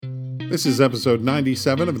This is episode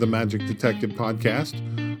 97 of the Magic Detective Podcast.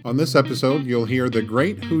 On this episode, you'll hear the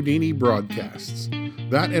great Houdini Broadcasts.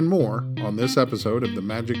 That and more on this episode of the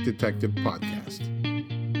Magic Detective Podcast.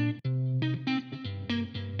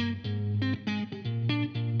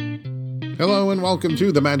 Hello and welcome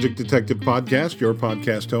to the Magic Detective Podcast, your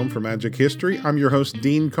podcast home for magic history. I'm your host,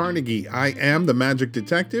 Dean Carnegie. I am the Magic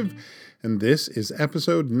Detective, and this is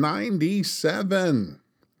episode 97.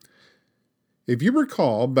 If you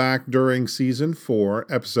recall, back during Season 4,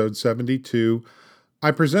 Episode 72,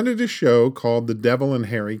 I presented a show called The Devil and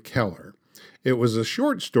Harry Keller. It was a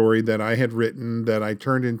short story that I had written that I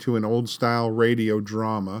turned into an old-style radio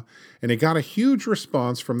drama, and it got a huge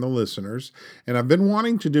response from the listeners, and I've been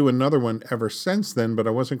wanting to do another one ever since then, but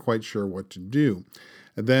I wasn't quite sure what to do.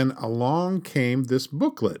 And then along came this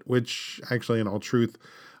booklet, which actually, in all truth,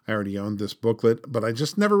 I already owned this booklet, but I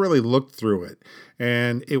just never really looked through it.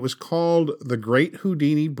 And it was called The Great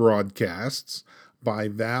Houdini Broadcasts by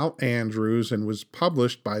Val Andrews and was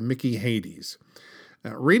published by Micky Hades.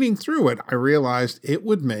 Now, reading through it, I realized it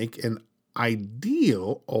would make an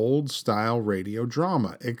ideal old-style radio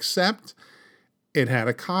drama, except it had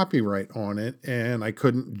a copyright on it, and I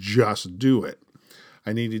couldn't just do it.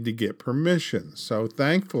 I needed to get permission. So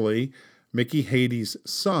thankfully, Micky Hades'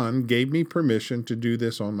 son gave me permission to do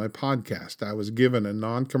this on my podcast. I was given a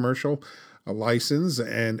non-commercial license,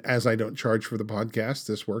 and as I don't charge for the podcast,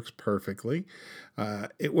 this works perfectly.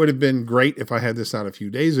 It would have been great if I had this out a few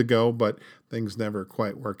days ago, but things never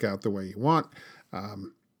quite work out the way you want.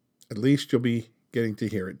 At least you'll be getting to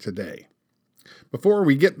hear it today. Before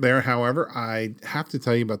we get there, however, I have to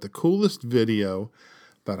tell you about the coolest video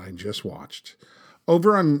that I just watched.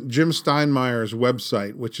 Over on Jim Steinmeyer's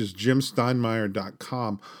website, which is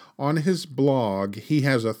jimsteinmeyer.com, on his blog, he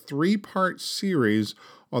has a 3-part series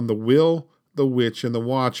on The Will, the Witch, and the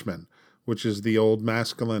Watchman, which is the old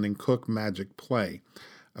Maskelyne and Cook magic play.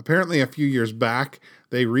 Apparently, a few years back,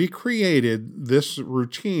 they recreated this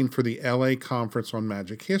routine for the LA Conference on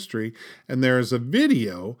Magic History, and there is a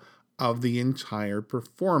video of the entire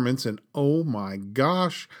performance, and oh my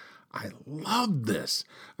gosh, I love this.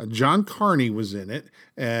 John Carney was in it,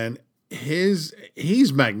 and he's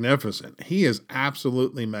magnificent. He is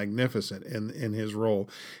absolutely magnificent in his role.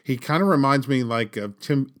 He kind of reminds me like of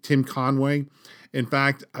Tim Conway. In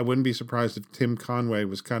fact, I wouldn't be surprised if Tim Conway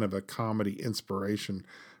was kind of a comedy inspiration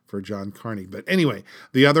for John Carney. But anyway,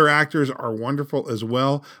 the other actors are wonderful as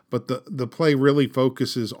well, but the play really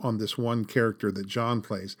focuses on this one character that John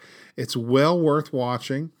plays. It's well worth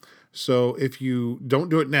watching. So if you don't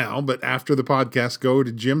do it now, but after the podcast, go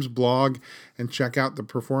to Jim's blog and check out the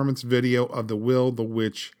performance video of The Will, the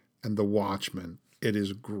Witch, and the Watchman. It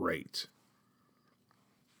is great.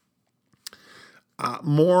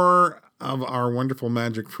 More of our wonderful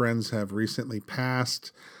magic friends have recently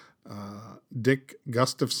passed. Dick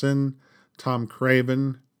Gustafson, Tom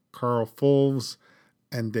Craven, Carl Fulves,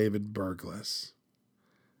 and David Burgess.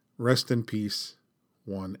 Rest in peace,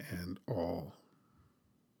 one and all.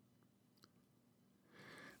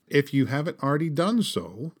 If you haven't already done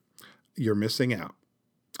so, you're missing out.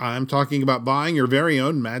 I'm talking about buying your very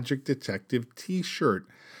own Magic Detective t-shirt.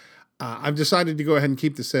 I've decided to go ahead and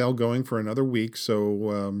keep the sale going for another week,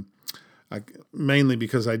 so mainly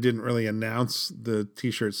because I didn't really announce the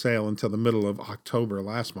t-shirt sale until the middle of October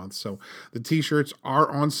last month. So the t-shirts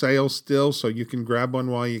are on sale still, so you can grab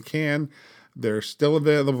one while you can. They're still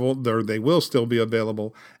available, or they will still be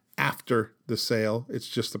available after the sale. It's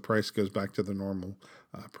just the price goes back to the normal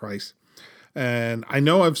price. And I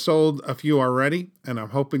know I've sold a few already, and I'm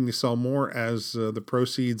hoping to sell more as the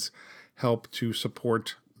proceeds help to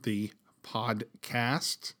support the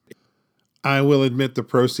podcast. I will admit the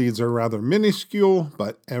proceeds are rather minuscule,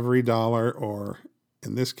 but every dollar, or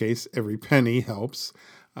in this case, every penny helps.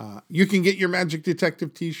 You can get your Magic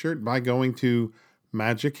Detective t-shirt by going to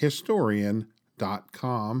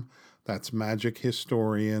magichistorian.com. That's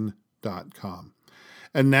magichistorian.com.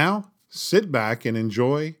 And now, sit back and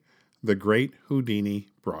enjoy the great Houdini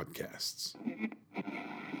Broadcasts.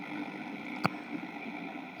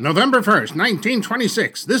 November 1st,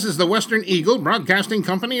 1926. This is the Western Eagle Broadcasting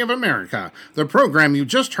Company of America. The program you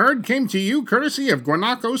just heard came to you courtesy of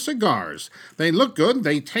Guanaco Cigars. They look good,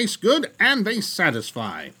 they taste good, and they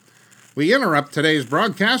satisfy. We interrupt today's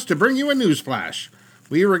broadcast to bring you a news flash.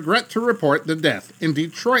 We regret to report the death in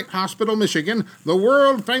Detroit Hospital, Michigan, the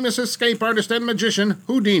world-famous escape artist and magician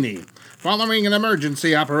Houdini. Following an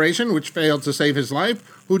emergency operation which failed to save his life,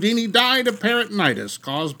 Houdini died of peritonitis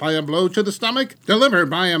caused by a blow to the stomach delivered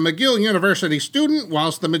by a McGill University student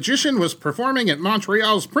whilst the magician was performing at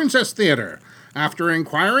Montreal's Princess Theatre. After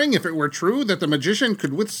inquiring if it were true that the magician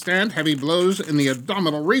could withstand heavy blows in the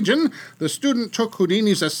abdominal region, the student took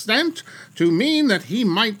Houdini's assent to mean that he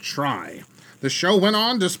might try. The show went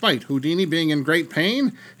on despite Houdini being in great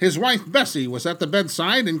pain. His wife Bessie was at the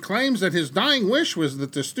bedside and claims that his dying wish was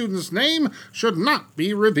that the student's name should not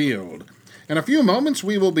be revealed. In a few moments,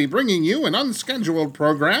 we will be bringing you an unscheduled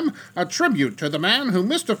program, a tribute to the man who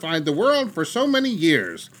mystified the world for so many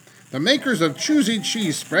years. The makers of Choosy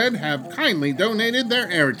Cheese Spread have kindly donated their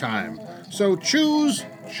airtime. So choose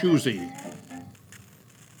Choosy.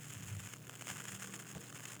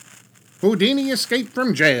 Houdini escaped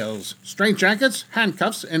from jails, straitjackets,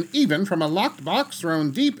 handcuffs, and even from a locked box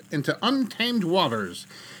thrown deep into untamed waters.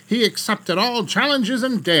 He accepted all challenges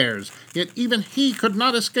and dares, yet even he could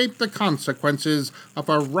not escape the consequences of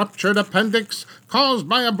a ruptured appendix caused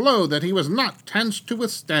by a blow that he was not tensed to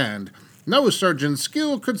withstand. No surgeon's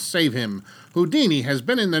skill could save him. Houdini has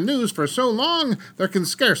been in the news for so long, there can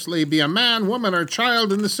scarcely be a man, woman, or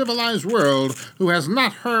child in the civilized world who has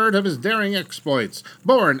not heard of his daring exploits.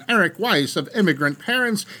 Born Eric Weiss of immigrant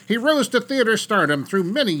parents, he rose to theater stardom through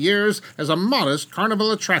many years as a modest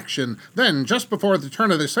carnival attraction. Then, just before the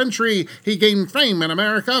turn of the century, he gained fame in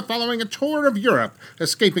America following a tour of Europe,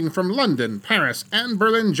 escaping from London, Paris, and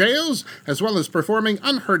Berlin jails, as well as performing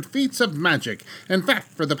unheard feats of magic. In fact,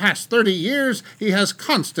 for the past 30 years, he has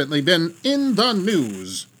constantly been in the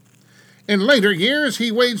news. In later years,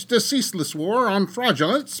 he waged a ceaseless war on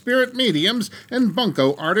fraudulent spirit mediums and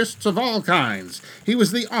bunco artists of all kinds. He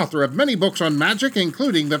was the author of many books on magic,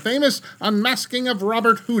 including the famous Unmasking of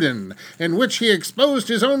Robert Houdin, in which he exposed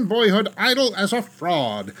his own boyhood idol as a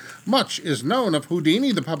fraud. Much is known of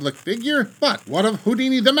Houdini, the public figure, but what of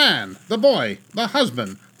Houdini the man, the boy, the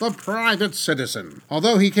husband, the private citizen?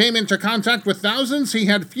 Although he came into contact with thousands, he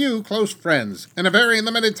had few close friends. In a very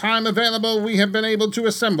limited time available, we have been able to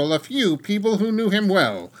assemble a few people who knew him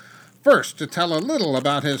well. First, to tell a little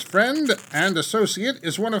about his friend and associate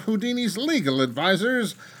is one of Houdini's legal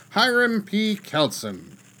advisors, Hiram P.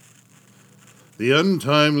 Kelson. The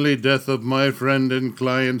untimely death of my friend and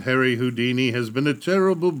client Harry Houdini has been a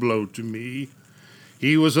terrible blow to me.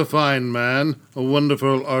 He was a fine man, a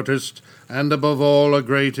wonderful artist, and above all a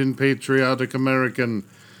great and patriotic American.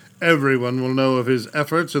 Everyone will know of his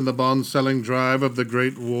efforts in the bond-selling drive of the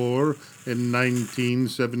Great War in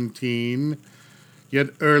 1917. Yet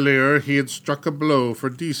earlier he had struck a blow for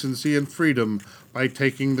decency and freedom by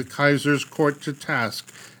taking the Kaiser's court to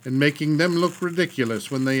task and making them look ridiculous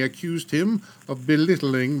when they accused him of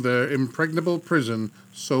belittling their impregnable prison,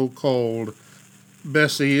 so called.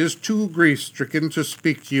 Bessie is too grief-stricken to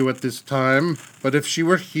speak to you at this time, but if she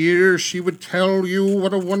were here, she would tell you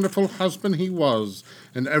what a wonderful husband he was,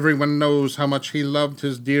 and everyone knows how much he loved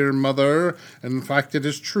his dear mother. In fact, it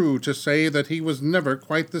is true to say that he was never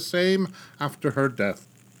quite the same after her death.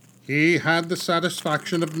 He had the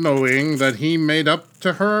satisfaction of knowing that he made up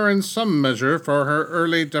to her in some measure for her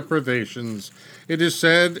early deprivations. It is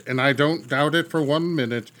said, and I don't doubt it for 1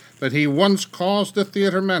 minute, that he once caused the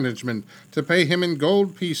theater management to pay him in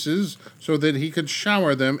gold pieces so that he could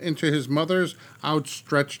shower them into his mother's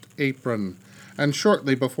outstretched apron. And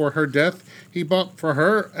shortly before her death, he bought for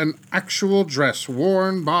her an actual dress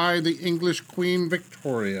worn by the English Queen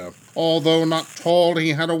Victoria. Although not tall,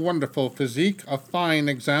 he had a wonderful physique, a fine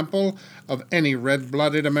example of any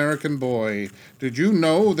red-blooded American boy. Did you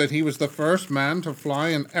know that he was the first man to fly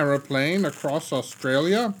an aeroplane across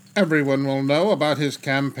Australia? Everyone will know about his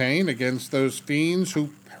campaign against those fiends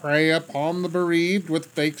who prey upon the bereaved with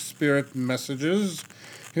fake spirit messages.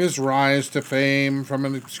 His rise to fame from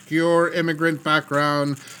an obscure immigrant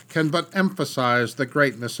background can but emphasize the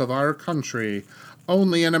greatness of our country.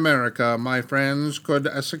 Only in America, my friends, could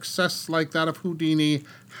a success like that of Houdini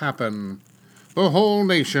happen. The whole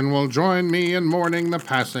nation will join me in mourning the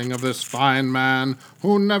passing of this fine man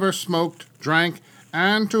who never smoked, drank,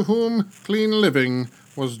 and to whom clean living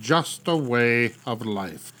was just a way of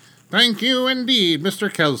life. Thank you indeed, Mr.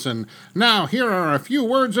 Kelson. Now, here are a few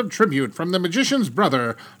words of tribute from the magician's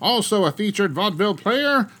brother, also a featured vaudeville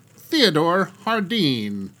player, Theodore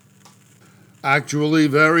Hardeen. Actually,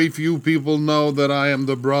 very few people know that I am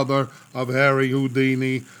the brother of Harry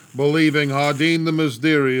Houdini, believing Hardeen the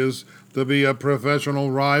Mysterious to be a professional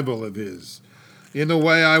rival of his. In a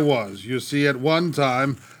way, I was. You see, at one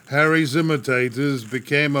time, Harry's imitators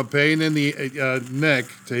became a pain in the neck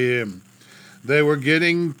to him. They were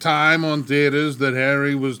getting time on theaters that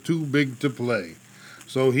Harry was too big to play.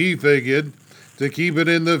 So he figured, to keep it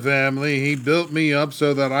in the family, he built me up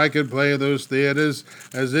so that I could play those theaters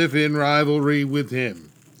as if in rivalry with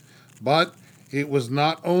him. But It was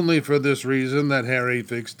not only for this reason that Harry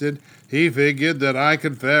fixed it. He figured that I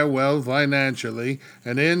could fare well financially,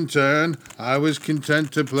 and in turn I was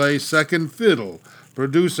content to play second fiddle,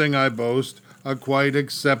 producing, I boast, a quite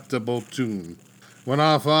acceptable tune. When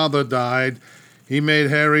our father died, he made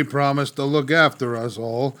Harry promise to look after us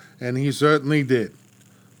all, and he certainly did.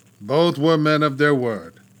 Both were men of their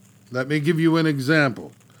word. Let me give you an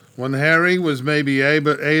example. When Harry was maybe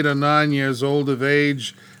 8 or 9 years old of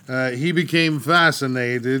age, he became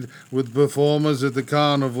fascinated with performers at the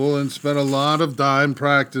carnival and spent a lot of time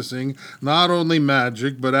practicing not only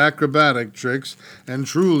magic but acrobatic tricks and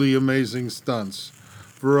truly amazing stunts.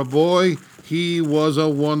 For a boy, he was a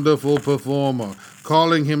wonderful performer,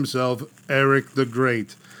 calling himself Eric the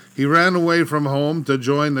Great. He ran away from home to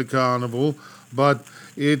join the carnival, but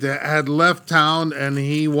it had left town and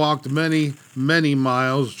he walked many, many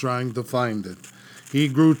miles trying to find it. He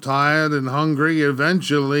grew tired and hungry.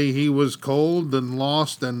 Eventually, he was cold and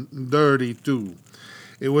lost and dirty, too.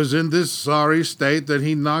 It was in this sorry state that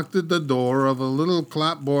he knocked at the door of a little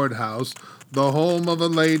clapboard house, the home of a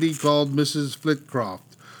lady called Mrs. Flitcroft.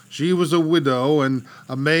 She was a widow and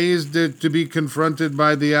amazed to be confronted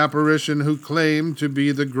by the apparition who claimed to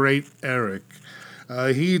be the great Eric.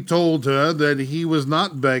 He told her that he was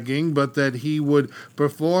not begging, but that he would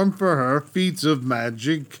perform for her feats of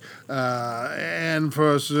magic, and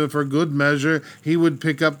for good measure he would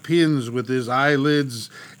pick up pins with his eyelids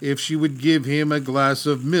if she would give him a glass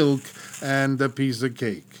of milk and a piece of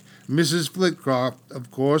cake. Mrs. Flitcroft,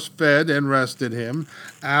 of course, fed and rested him,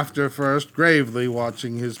 after first gravely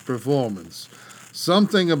watching his performance.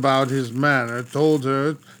 Something about his manner told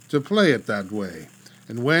her to play it that way.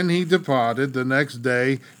 And when he departed the next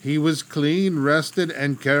day, he was clean, rested,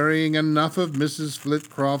 and carrying enough of Mrs.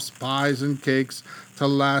 Flitcroft's pies and cakes to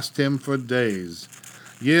last him for days.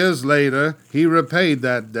 Years later, he repaid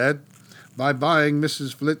that debt by buying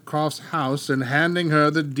Mrs. Flitcroft's house and handing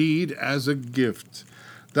her the deed as a gift.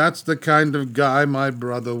 That's the kind of guy my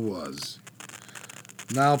brother was.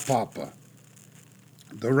 Now, Papa.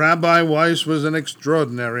 The Rabbi Weiss was an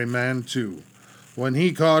extraordinary man, too. When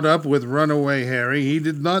he caught up with runaway Harry, he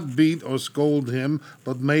did not beat or scold him,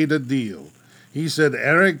 but made a deal. He said,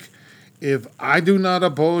 "Eric, if I do not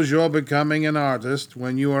oppose your becoming an artist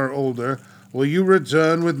when you are older, will you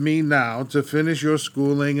return with me now to finish your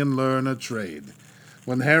schooling and learn a trade?"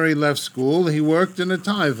 When Harry left school, he worked in a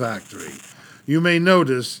tie factory. You may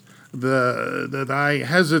notice that I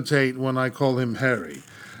hesitate when I call him Harry.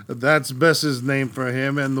 That's Bess's name for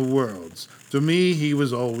him and the world's. To me, he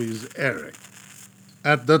was always Eric.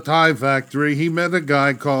 At the tie factory, he met a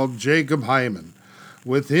guy called Jacob Hyman.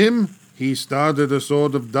 With him, he started a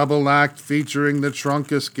sort of double act featuring the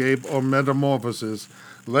trunk escape or metamorphosis.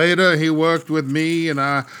 Later, he worked with me,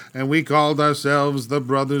 and we called ourselves the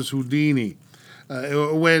Brothers Houdini.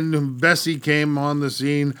 When Bessie came on the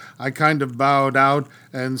scene, I kind of bowed out,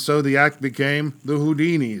 and so the act became the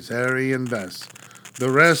Houdinis, Harry and Bess. The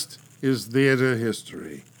rest is theater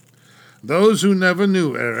history. Those who never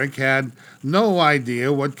knew Eric had no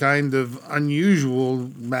idea what kind of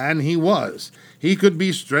unusual man he was. He could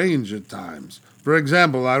be strange at times. For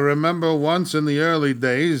example, I remember once in the early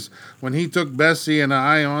days when he took Bessie and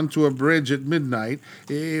I onto a bridge at midnight.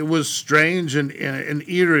 It was strange and an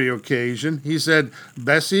eerie occasion. He said,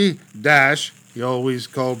 "Bessie, Dash," he always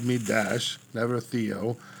called me Dash, never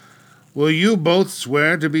Theo, "will you both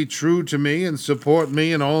swear to be true to me and support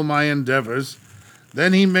me in all my endeavors?"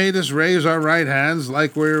 Then he made us raise our right hands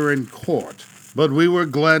like we were in court, but we were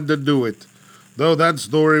glad to do it, though that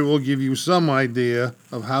story will give you some idea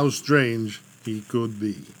of how strange he could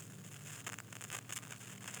be.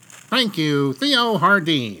 Thank you, Theo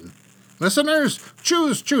Hardeen. Listeners,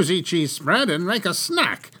 choose Choosy Cheese Spread and make a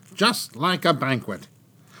snack, just like a banquet.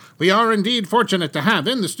 We are indeed fortunate to have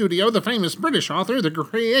in the studio the famous British author, the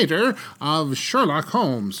creator of Sherlock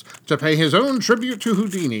Holmes, to pay his own tribute to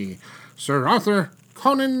Houdini, Sir Arthur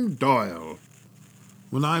Conan Doyle.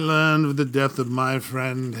 When I learned of the death of my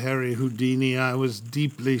friend Harry Houdini, I was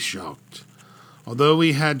deeply shocked. Although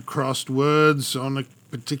we had crossed words on a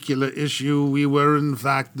particular issue, we were in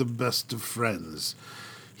fact the best of friends.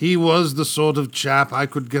 He was the sort of chap I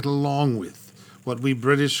could get along with, what we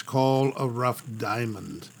British call a rough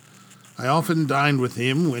diamond. I often dined with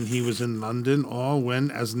him when he was in London or when,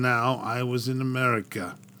 as now, I was in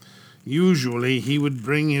America. Usually he would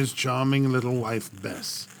bring his charming little wife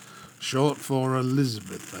Bess, short for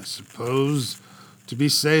Elizabeth, I suppose. To be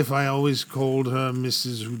safe, I always called her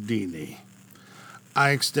Mrs. Houdini.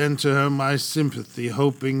 I extend to her my sympathy,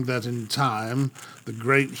 hoping that in time the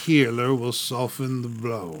great healer will soften the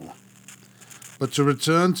blow. But to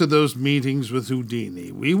return to those meetings with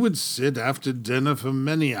Houdini, we would sit after dinner for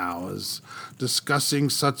many hours, discussing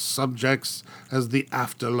such subjects as the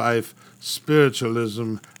afterlife,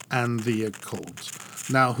 spiritualism, and the occult.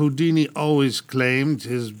 Now, Houdini always claimed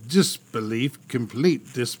his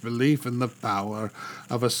complete disbelief in the power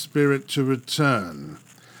of a spirit to return.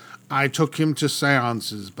 I took him to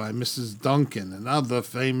seances by Mrs. Duncan and other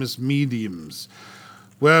famous mediums,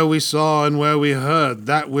 where we saw and where we heard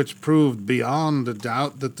that which proved beyond a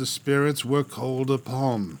doubt that the spirits were called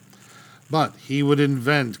upon. But he would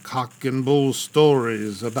invent cock and bull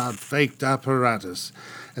stories about faked apparatus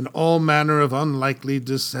and all manner of unlikely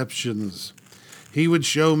deceptions. He would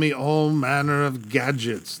show me all manner of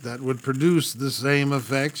gadgets that would produce the same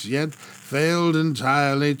effects, yet failed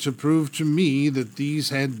entirely to prove to me that these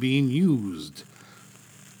had been used.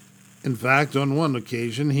 In fact, on one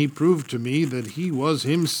occasion he proved to me that he was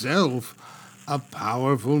himself a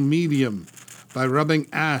powerful medium by rubbing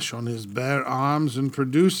ash on his bare arms and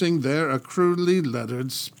producing there a crudely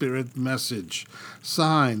lettered spirit message,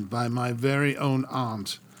 signed by my very own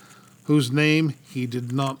aunt, whose name he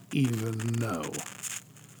did not even know.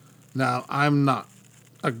 Now, I'm not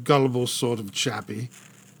a gullible sort of chappie.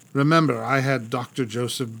 Remember, I had Dr.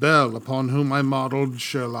 Joseph Bell, upon whom I modeled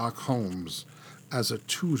Sherlock Holmes, as a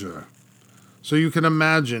tutor. So you can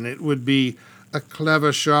imagine it would be a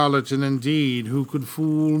clever charlatan indeed who could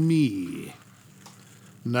fool me.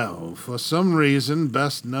 No, for some reason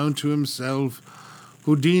best known to himself,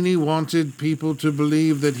 Houdini wanted people to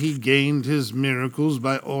believe that he gained his miracles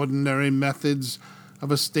by ordinary methods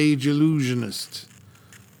of a stage illusionist.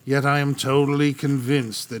 Yet I am totally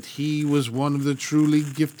convinced that he was one of the truly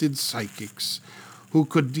gifted psychics who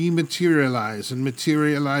could dematerialize and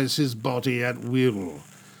materialize his body at will.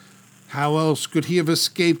 How else could he have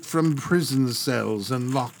escaped from prison cells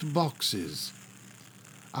and locked boxes?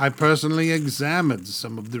 I personally examined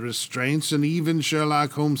some of the restraints, and even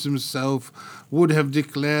Sherlock Holmes himself would have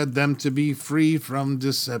declared them to be free from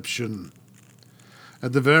deception.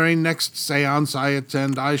 At the very next seance I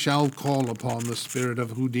attend, I shall call upon the spirit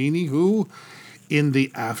of Houdini, who, in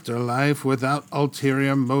the afterlife, without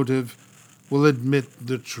ulterior motive, will admit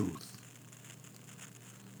the truth.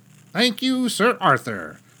 Thank you, Sir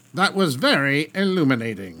Arthur. That was very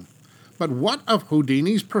illuminating. But what of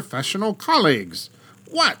Houdini's professional colleagues?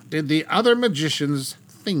 What did the other magicians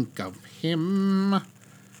think of him?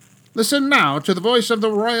 Listen now to the voice of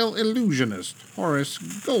the royal illusionist, Horace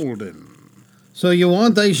Golden. So you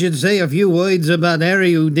want I should say a few words about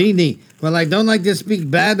Harry Houdini? Well, I don't like to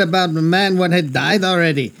speak bad about the man what had died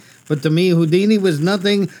already, but to me Houdini was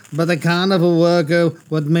nothing but a carnival worker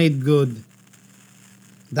what made good.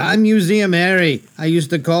 The Museum Harry, I used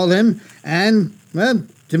to call him, and, well,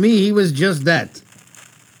 to me he was just that.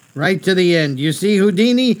 Right to the end. You see,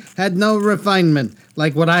 Houdini had no refinement,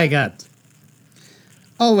 like what I got.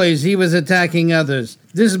 Always he was attacking others.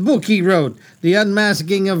 This book he wrote, The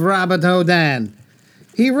Unmasking of Robert Houdin.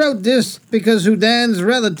 He wrote this because Houdin's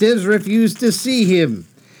relatives refused to see him.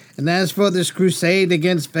 And as for this crusade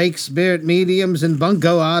against fake spirit mediums and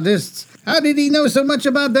bunco artists, how did he know so much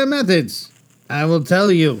about their methods? I will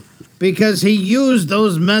tell you, because he used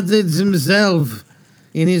those methods himself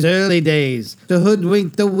in his early days to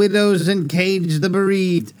hoodwink the widows and cage the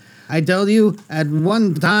bereaved. I tell you, at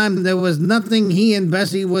one time there was nothing he and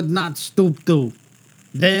Bessie would not stoop to.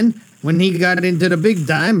 Then, when he got into the big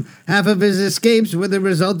time, half of his escapes were the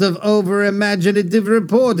result of over-imaginative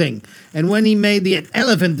reporting. And when he made the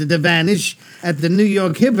elephant to vanish at the New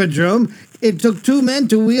York Hippodrome, it took 2 men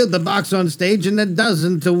to wheel the box on stage and a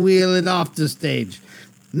dozen to wheel it off the stage.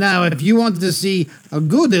 Now, if you want to see a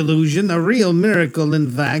good illusion, a real miracle, in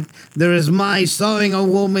fact, there is my sawing a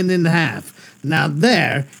woman in half. Now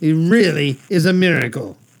there, it really is a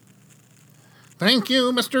miracle. Thank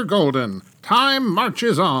you, Mr. Golden. Time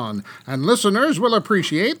marches on, and listeners will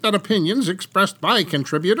appreciate that opinions expressed by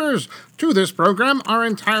contributors to this program are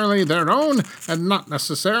entirely their own and not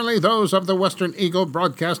necessarily those of the Western Eagle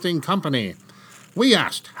Broadcasting Company. We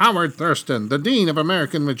asked Howard Thurston, the Dean of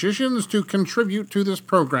American Magicians, to contribute to this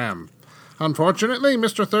program. Unfortunately,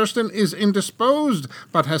 Mr. Thurston is indisposed,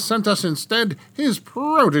 but has sent us instead his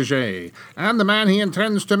protege, and the man he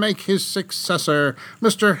intends to make his successor,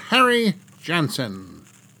 Mr. Harry Jansen.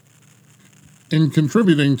 In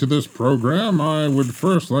contributing to this program, I would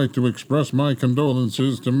first like to express my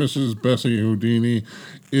condolences to Mrs. Bessie Houdini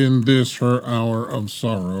in this her hour of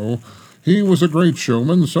sorrow. He was a great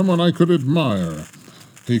showman, someone I could admire.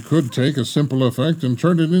 He could take a simple effect and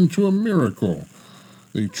turn it into a miracle.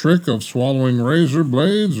 The trick of swallowing razor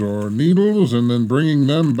blades or needles and then bringing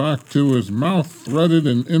them back to his mouth threaded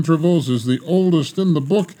in intervals is the oldest in the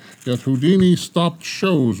book, yet Houdini stopped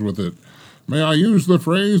shows with it. May I use the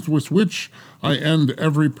phrase with which I end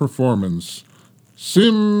every performance?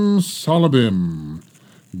 Sim salabim.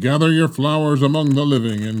 Gather your flowers among the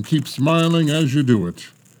living and keep smiling as you do it.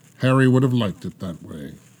 Harry would have liked it that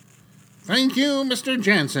way. Thank you, Mr.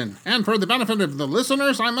 Jansen. And for the benefit of the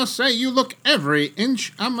listeners, I must say you look every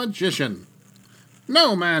inch a magician.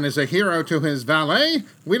 No man is a hero to his valet.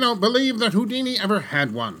 We don't believe that Houdini ever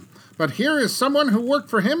had one. But here is someone who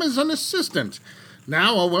worked for him as an assistant.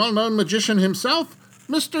 Now a well-known magician himself,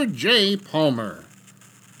 Mr. J. Palmer.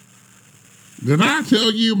 Did I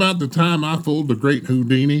tell you about the time I fooled the great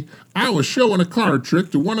Houdini? I was showing a card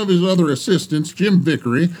trick to one of his other assistants, Jim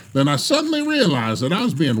Vickery, then I suddenly realized that I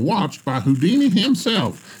was being watched by Houdini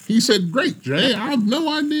himself. He said, "Great, Jay, I have no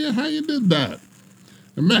idea how you did that."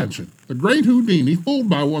 Imagine, the great Houdini fooled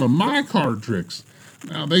by one of my card tricks.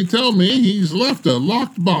 Now, they tell me he's left a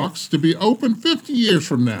locked box to be opened 50 years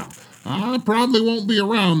from now. I probably won't be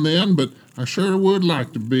around then, but I sure would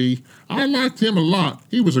like to be. I liked him a lot.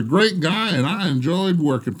 He was a great guy, and I enjoyed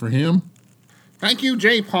working for him. Thank you,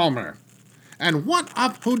 J. Palmer. And what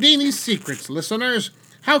of Houdini's secrets, listeners?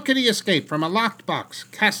 How could he escape from a locked box,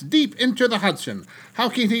 cast deep into the Hudson? How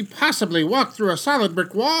could he possibly walk through a solid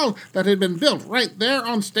brick wall that had been built right there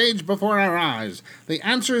on stage before our eyes? The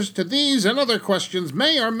answers to these and other questions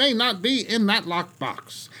may or may not be in that locked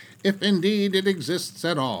box, if indeed it exists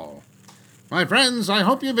at all. My friends, I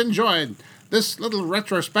hope you've enjoyed this little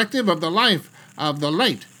retrospective of the life of the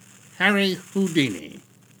late Harry Houdini.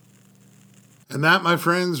 And that, my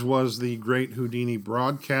friends, was the Great Houdini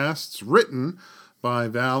Broadcasts, written by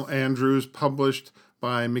Val Andrews, published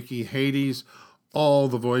by Micky Hades, all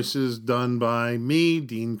the voices done by me,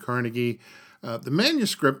 Dean Carnegie. The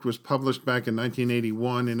manuscript was published back in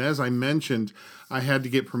 1981, and as I mentioned, I had to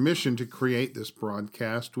get permission to create this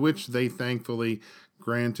broadcast, which they thankfully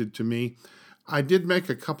granted to me. I did make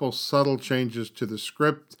a couple subtle changes to the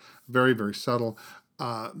script, very, very subtle.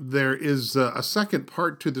 There is a second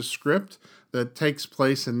part to the script that takes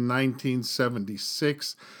place in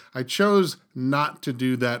 1976. I chose not to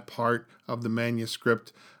do that part of the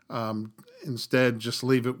manuscript. Instead, just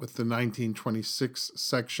leave it with the 1926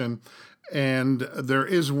 section. And there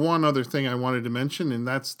is one other thing I wanted to mention, and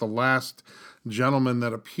that's the last gentleman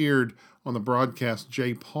that appeared on the broadcast,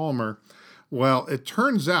 J. Palmer. Well, it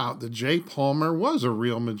turns out that J. Palmer was a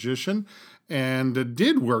real magician and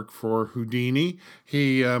did work for Houdini.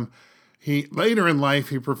 He later in life,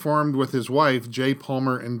 he performed with his wife, J.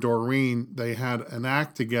 Palmer and Doreen. They had an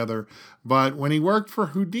act together. But when he worked for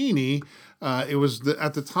Houdini, it was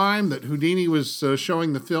at the time that Houdini was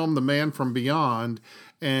showing the film The Man from Beyond,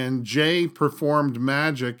 and Jay performed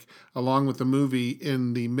magic along with the movie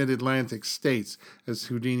in the mid-Atlantic states, as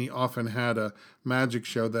Houdini often had a magic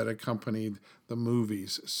show that accompanied the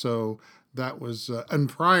movies. So that was, and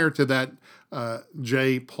prior to that,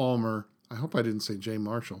 Jay Palmer, I hope I didn't say Jay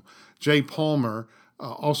Marshall, Jay Palmer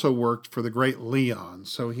also worked for the great Leon.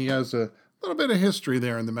 So he has a little bit of history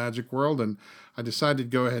there in the magic world, and I decided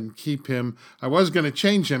to go ahead and keep him. I was going to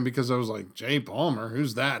change him because I was like, Jay Palmer,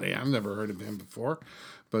 who's that? Hey, I've never heard of him before.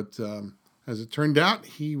 But as it turned out,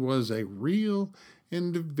 he was a real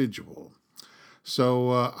individual.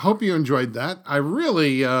 So hope you enjoyed that. I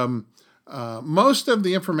really, most of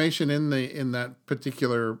the information in that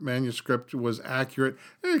particular manuscript was accurate.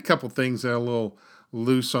 There are a couple things that are a little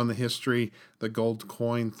loose on the history, the gold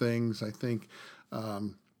coin things, I think.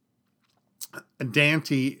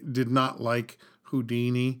 Dante did not like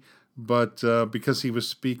Houdini, but because he was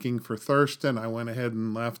speaking for Thurston, I went ahead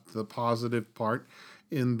and left the positive part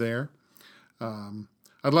in there.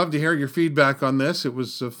 I'd love to hear your feedback on this. It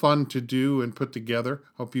was fun to do and put together.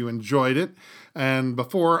 Hope you enjoyed it. And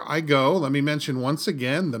before I go, let me mention once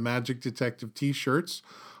again, the Magic Detective t-shirts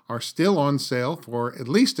are still on sale for at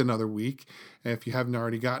least another week. If you haven't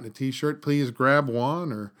already gotten a t-shirt, please grab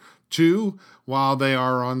one or two while they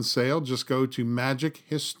are on sale. Just go to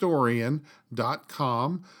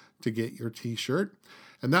magichistorian.com to get your t-shirt.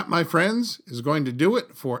 And that, my friends, is going to do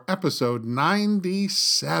it for episode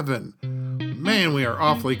 97. Man, we are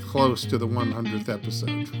awfully close to the 100th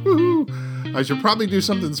episode. Woo-hoo. I should probably do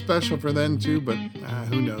something special for then, too, but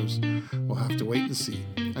who knows? We'll have to wait and see.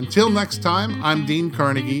 Until next time, I'm Dean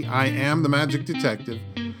Carnegie. I am the Magic Detective.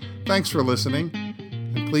 Thanks for listening,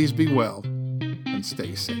 and please be well and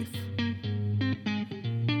stay safe.